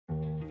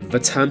The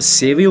term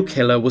serial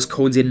killer was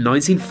coined in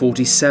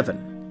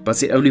 1947,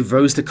 but it only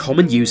rose to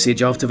common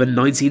usage after the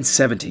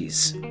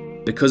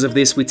 1970s. Because of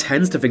this, we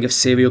tend to think of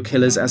serial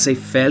killers as a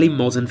fairly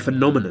modern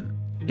phenomenon.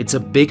 It's a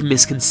big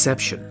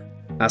misconception.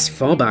 As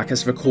far back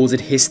as recorded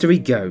history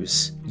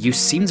goes, you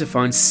seem to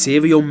find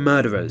serial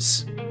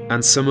murderers,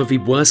 and some of the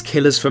worst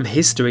killers from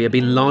history have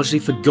been largely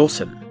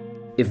forgotten.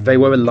 If they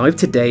were alive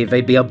today,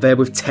 they'd be up there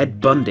with Ted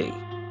Bundy.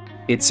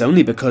 It's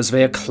only because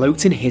they are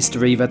cloaked in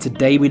history that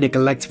today we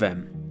neglect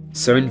them.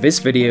 So in this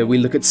video we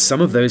look at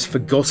some of those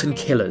forgotten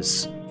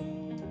killers.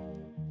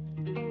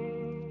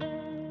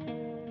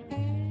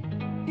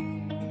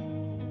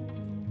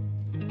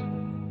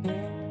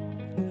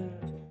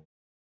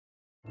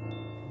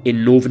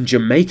 In northern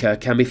Jamaica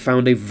can be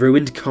found a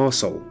ruined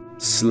castle,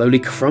 slowly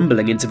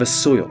crumbling into the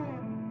soil.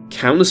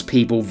 Countless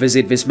people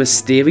visit this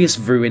mysterious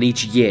ruin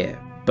each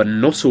year, but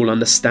not all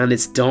understand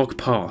its dark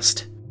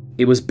past.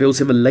 It was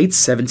built in the late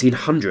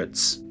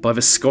 1700s by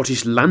the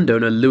Scottish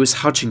landowner Lewis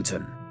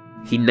Hutchinson.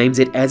 He named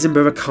it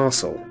Edinburgh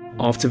Castle,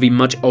 after the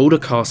much older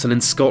castle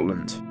in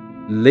Scotland.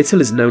 Little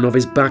is known of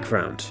his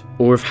background,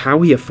 or of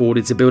how he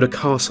afforded to build a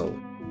castle,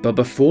 but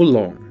before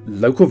long,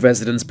 local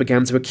residents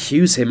began to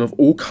accuse him of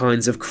all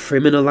kinds of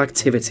criminal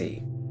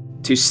activity.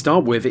 To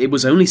start with, it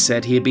was only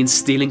said he had been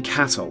stealing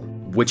cattle,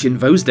 which in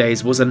those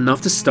days was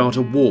enough to start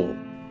a war,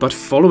 but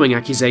following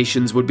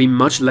accusations would be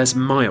much less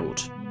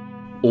mild.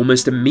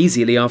 Almost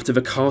immediately after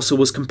the castle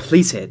was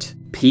completed,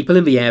 people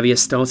in the area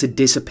started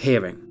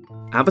disappearing.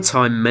 At the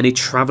time, many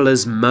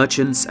travellers,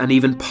 merchants, and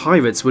even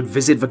pirates would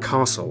visit the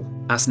castle,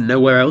 as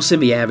nowhere else in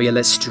the area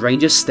let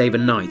strangers stay the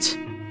night.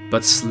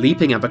 But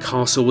sleeping at the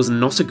castle was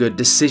not a good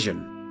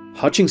decision.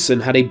 Hutchinson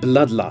had a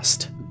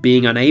bloodlust,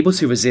 being unable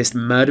to resist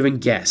murdering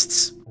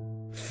guests.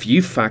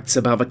 Few facts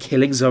about the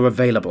killings are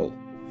available.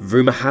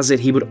 Rumour has it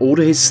he would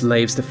order his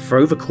slaves to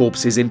throw the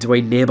corpses into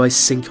a nearby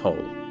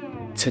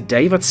sinkhole.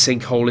 Today that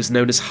sinkhole is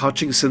known as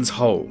Hutchinson's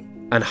Hole,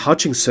 and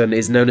Hutchinson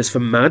is known as the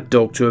Mad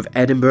Doctor of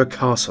Edinburgh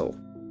Castle.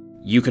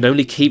 You can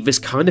only keep this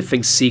kind of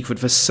thing secret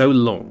for so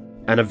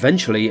long, and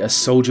eventually a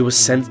soldier was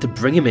sent to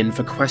bring him in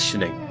for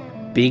questioning.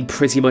 Being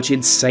pretty much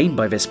insane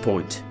by this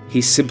point, he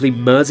simply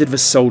murdered the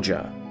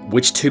soldier,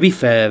 which to be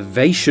fair,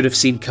 they should have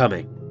seen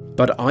coming.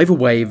 But either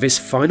way, this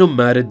final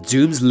murder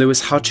dooms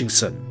Lewis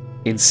Hutchinson.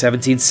 In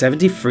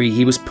 1773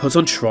 he was put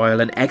on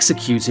trial and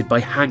executed by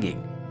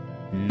hanging.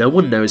 No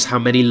one knows how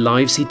many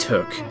lives he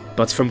took,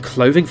 but from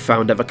clothing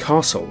found at the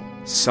castle,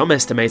 some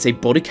estimate a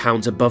body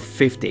count above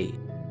 50.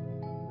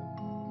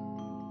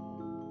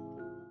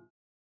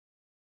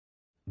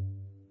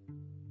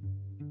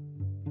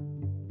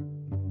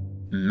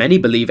 Many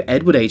believe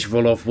Edward H.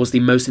 Roloff was the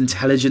most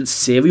intelligent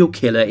serial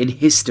killer in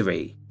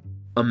history.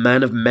 A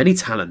man of many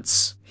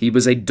talents, he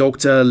was a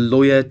doctor,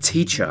 lawyer,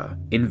 teacher,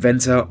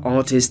 inventor,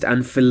 artist,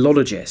 and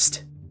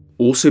philologist.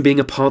 Also being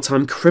a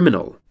part-time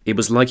criminal, it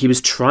was like he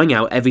was trying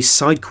out every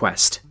side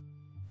quest.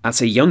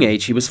 At a young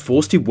age, he was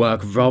forced to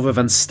work rather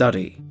than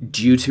study,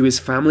 due to his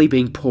family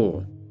being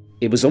poor.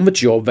 It was on the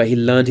job that he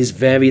learned his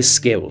various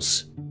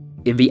skills.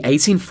 In the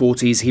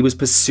 1840s, he was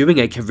pursuing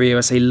a career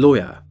as a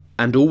lawyer,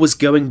 and all was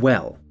going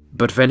well.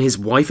 But then his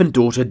wife and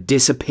daughter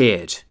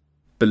disappeared.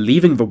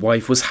 Believing the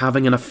wife was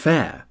having an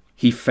affair,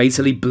 he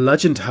fatally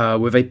bludgeoned her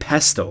with a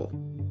pestle.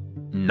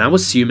 Now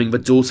assuming the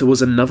daughter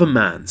was another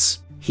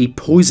man's, he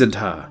poisoned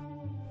her.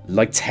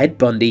 Like Ted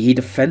Bundy, he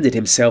defended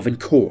himself in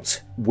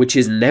court, which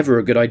is never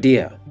a good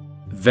idea.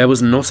 There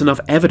was not enough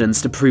evidence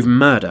to prove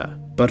murder,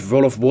 but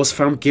Roloff was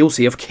found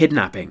guilty of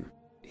kidnapping.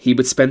 He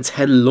would spend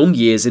 10 long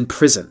years in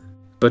prison,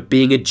 but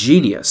being a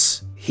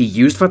genius, he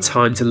used that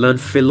time to learn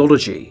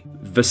philology,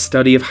 the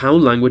study of how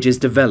languages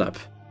develop.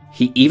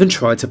 He even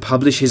tried to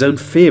publish his own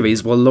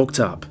theories while locked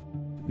up.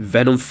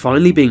 Then on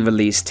finally being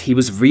released, he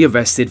was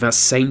rearrested that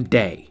same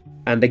day,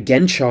 and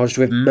again charged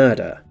with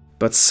murder,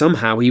 but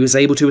somehow he was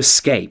able to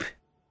escape.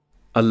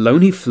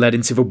 Alone he fled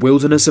into the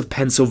wilderness of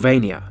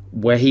Pennsylvania,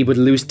 where he would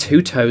lose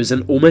 2 toes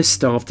and almost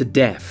starve to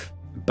death,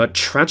 but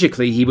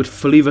tragically he would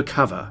fully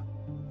recover.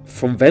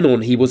 From then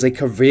on he was a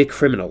career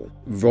criminal,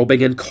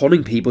 robbing and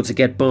conning people to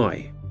get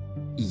by.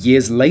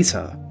 Years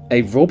later,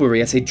 a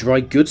robbery at a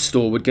dry goods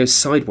store would go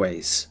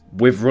sideways,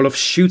 with Roloff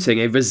shooting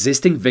a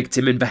resisting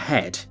victim in the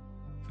head.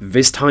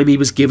 This time he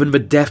was given the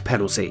death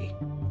penalty.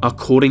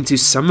 According to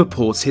some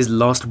reports, his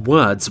last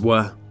words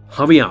were,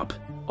 "Hurry up,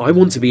 I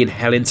want to be in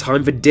hell in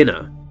time for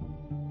dinner."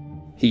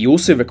 He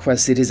also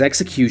requested his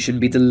execution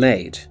be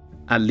delayed,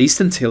 at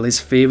least until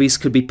his theories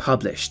could be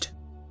published.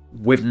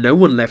 With no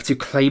one left to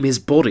claim his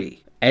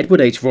body, Edward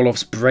H.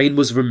 Roloff's brain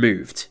was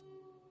removed.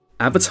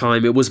 At the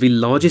time, it was the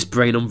largest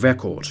brain on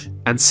record,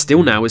 and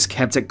still now is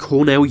kept at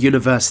Cornell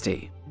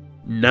University.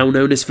 Now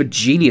known as the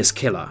Genius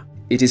Killer,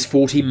 it is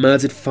thought he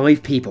murdered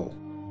 5 people.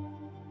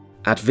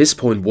 At this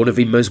point, one of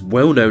the most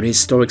well-known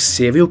historic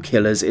serial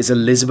killers is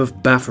Elizabeth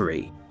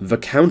Bathory, the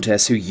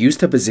countess who used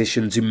her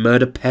position to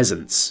murder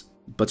peasants.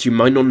 But you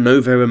might not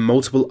know there are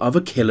multiple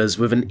other killers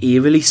with an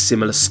eerily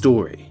similar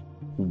story.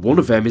 One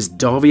of them is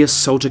Daria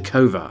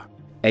Saltykova,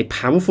 a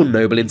powerful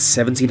noble in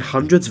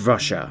 1700s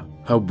Russia.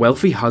 Her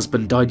wealthy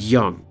husband died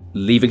young,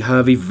 leaving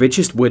her the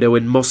richest widow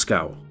in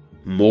Moscow.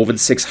 More than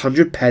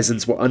 600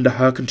 peasants were under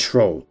her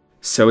control,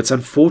 so it's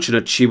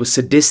unfortunate she was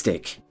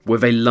sadistic,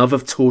 with a love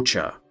of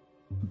torture.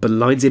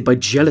 Blinded by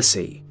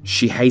jealousy,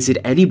 she hated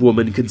any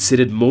woman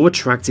considered more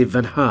attractive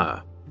than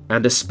her,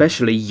 and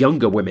especially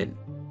younger women.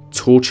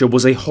 Torture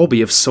was a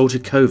hobby of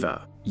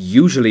Saltykova,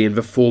 usually in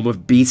the form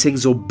of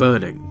beatings or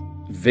burning.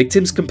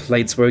 Victims'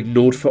 complaints were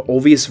ignored for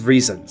obvious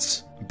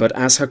reasons, but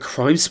as her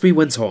crime spree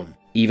went on,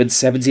 even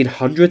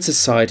 1700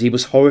 society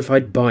was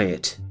horrified by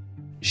it.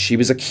 She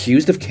was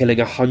accused of killing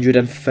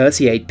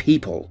 138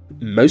 people,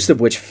 most of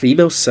which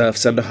female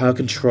serfs under her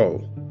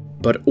control.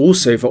 But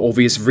also for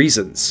obvious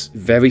reasons,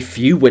 very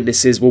few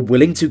witnesses were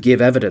willing to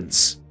give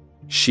evidence.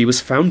 She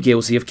was found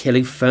guilty of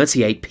killing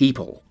 38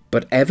 people,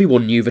 but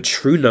everyone knew the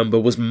true number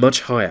was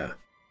much higher.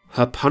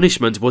 Her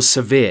punishment was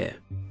severe.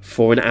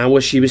 For an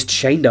hour she was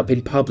chained up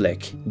in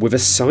public, with a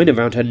sign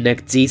around her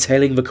neck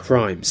detailing the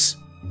crimes.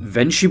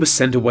 Then she was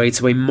sent away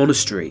to a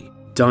monastery,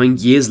 dying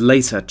years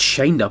later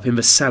chained up in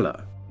the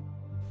cellar.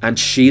 And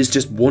she is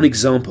just one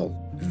example.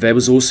 There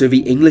was also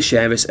the English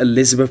heiress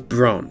Elizabeth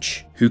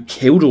Branch, who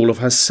killed all of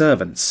her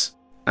servants,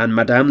 and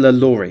Madame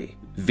Lalaurie,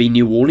 the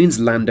New Orleans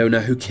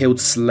landowner who killed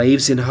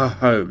slaves in her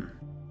home.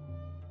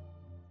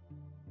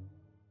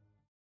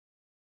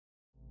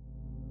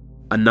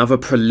 Another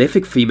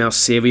prolific female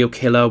serial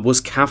killer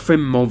was Catherine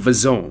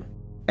Malveson.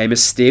 A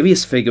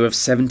mysterious figure of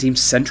 17th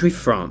century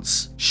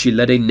France, she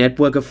led a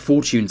network of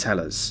fortune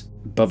tellers,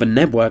 but the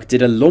network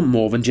did a lot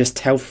more than just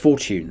tell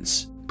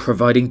fortunes,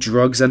 providing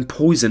drugs and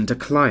poison to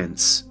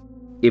clients.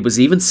 It was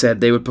even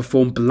said they would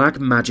perform black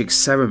magic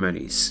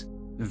ceremonies.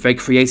 They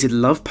created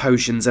love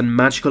potions and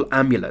magical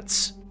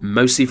amulets,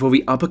 mostly for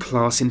the upper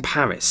class in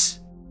Paris.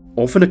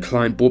 Often a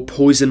client bought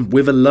poison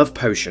with a love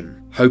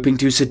potion, hoping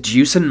to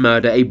seduce and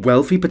murder a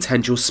wealthy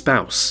potential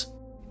spouse.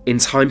 In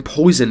time,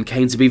 poison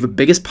came to be the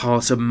biggest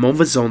part of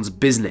Malveson's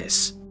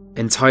business.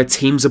 Entire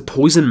teams of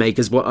poison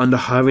makers were under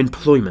her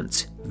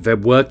employment, their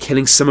work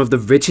killing some of the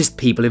richest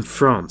people in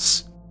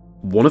France.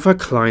 One of her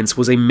clients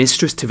was a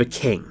mistress to the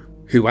king,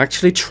 who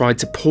actually tried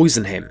to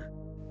poison him.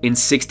 In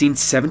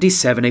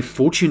 1677, a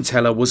fortune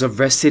teller was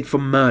arrested for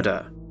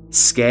murder.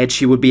 Scared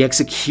she would be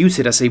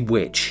executed as a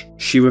witch,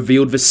 she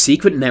revealed the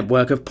secret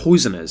network of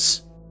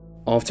poisoners.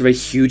 After a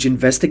huge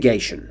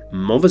investigation,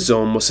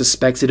 Malveson was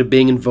suspected of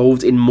being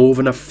involved in more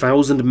than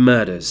 1,000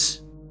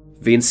 murders.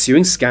 The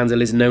ensuing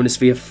scandal is known as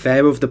the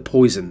Affair of the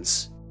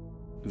Poisons.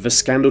 The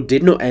scandal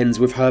did not end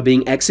with her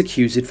being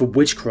executed for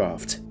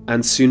witchcraft,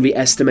 and soon the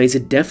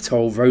estimated death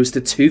toll rose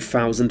to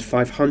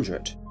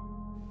 2,500.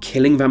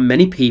 Killing that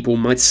many people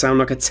might sound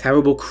like a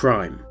terrible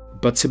crime,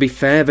 but to be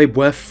fair, they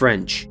were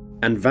French,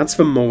 and that's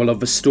the moral of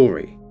the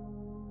story.